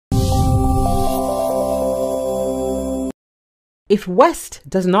If West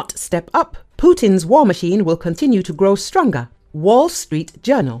does not step up, Putin's war machine will continue to grow stronger. Wall Street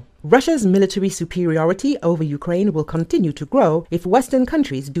Journal. Russia's military superiority over Ukraine will continue to grow if Western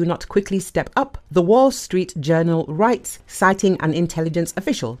countries do not quickly step up, the Wall Street Journal writes, citing an intelligence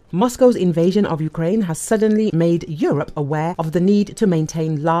official. Moscow's invasion of Ukraine has suddenly made Europe aware of the need to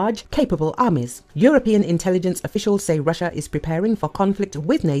maintain large, capable armies. European intelligence officials say Russia is preparing for conflict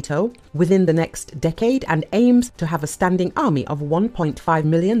with NATO within the next decade and aims to have a standing army of 1.5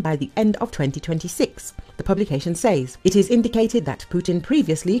 million by the end of 2026. The publication says it is indicated that Putin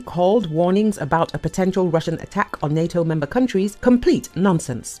previously called warnings about a potential Russian attack on NATO member countries complete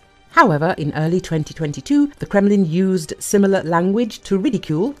nonsense. However, in early 2022, the Kremlin used similar language to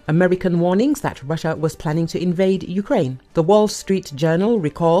ridicule American warnings that Russia was planning to invade Ukraine. The Wall Street Journal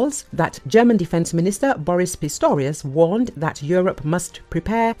recalls that German Defense Minister Boris Pistorius warned that Europe must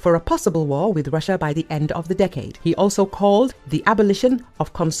prepare for a possible war with Russia by the end of the decade. He also called the abolition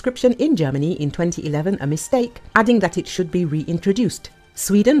of conscription in Germany in 2011 a mistake, adding that it should be reintroduced.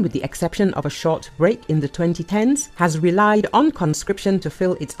 Sweden, with the exception of a short break in the 2010s, has relied on conscription to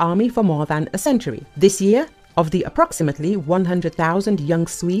fill its army for more than a century. This year, of the approximately 100,000 young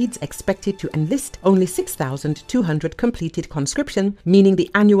Swedes expected to enlist, only 6,200 completed conscription, meaning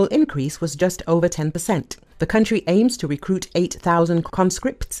the annual increase was just over 10%. The country aims to recruit 8,000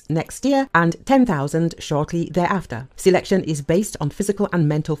 conscripts next year and 10,000 shortly thereafter. Selection is based on physical and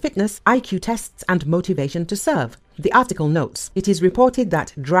mental fitness, IQ tests, and motivation to serve. The article notes, it is reported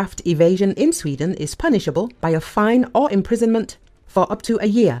that draft evasion in Sweden is punishable by a fine or imprisonment for up to a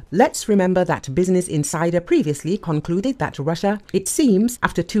year. Let's remember that Business Insider previously concluded that Russia, it seems,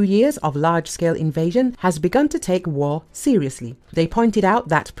 after 2 years of large-scale invasion, has begun to take war seriously. They pointed out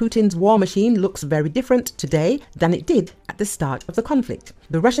that Putin's war machine looks very different today than it did at the start of the conflict.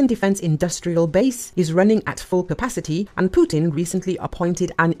 The Russian defense industrial base is running at full capacity, and Putin recently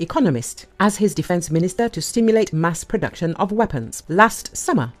appointed an economist as his defense minister to stimulate mass production of weapons. Last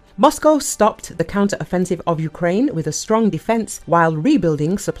summer, Moscow stopped the counter-offensive of Ukraine with a strong defense while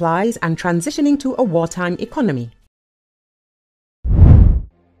rebuilding supplies and transitioning to a wartime economy.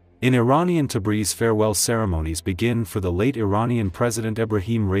 In Iranian Tabriz, farewell ceremonies begin for the late Iranian President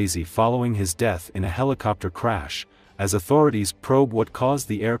Ebrahim Raisi following his death in a helicopter crash, as authorities probe what caused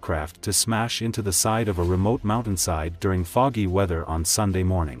the aircraft to smash into the side of a remote mountainside during foggy weather on Sunday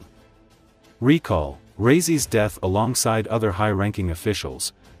morning. Recall, Raisi's death alongside other high-ranking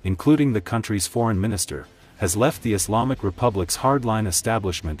officials, including the country's foreign minister, has left the Islamic Republic's hardline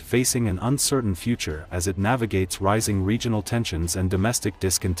establishment facing an uncertain future as it navigates rising regional tensions and domestic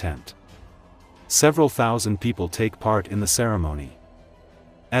discontent. Several thousand people take part in the ceremony.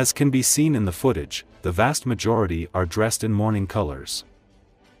 As can be seen in the footage, the vast majority are dressed in mourning colors.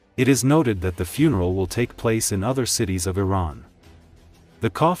 It is noted that the funeral will take place in other cities of Iran. The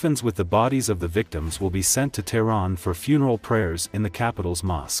coffins with the bodies of the victims will be sent to Tehran for funeral prayers in the capital's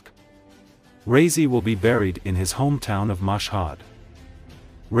mosque. Raisi will be buried in his hometown of Mashhad.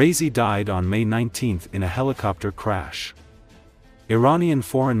 Raisi died on May 19 in a helicopter crash. Iranian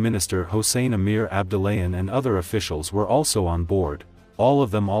Foreign Minister Hossein Amir Abdullahian and other officials were also on board, all of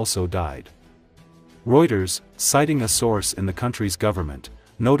them also died. Reuters, citing a source in the country's government,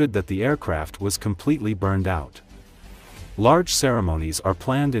 noted that the aircraft was completely burned out. Large ceremonies are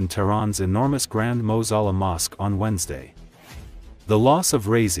planned in Tehran's enormous Grand Mosalla Mosque on Wednesday. The loss of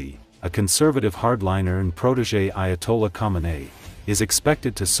Raisi, a conservative hardliner and protégé Ayatollah Khamenei, is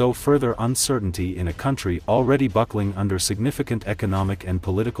expected to sow further uncertainty in a country already buckling under significant economic and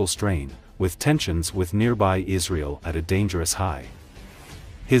political strain, with tensions with nearby Israel at a dangerous high.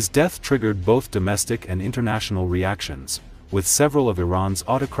 His death triggered both domestic and international reactions, with several of Iran's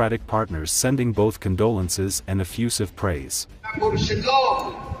autocratic partners sending both condolences and effusive praise.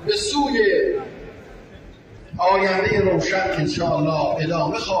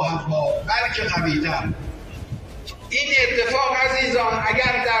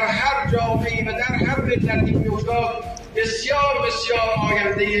 بسیار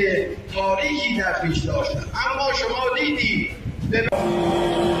آینده تاریخی در پیش داشتن، اما شما دیدید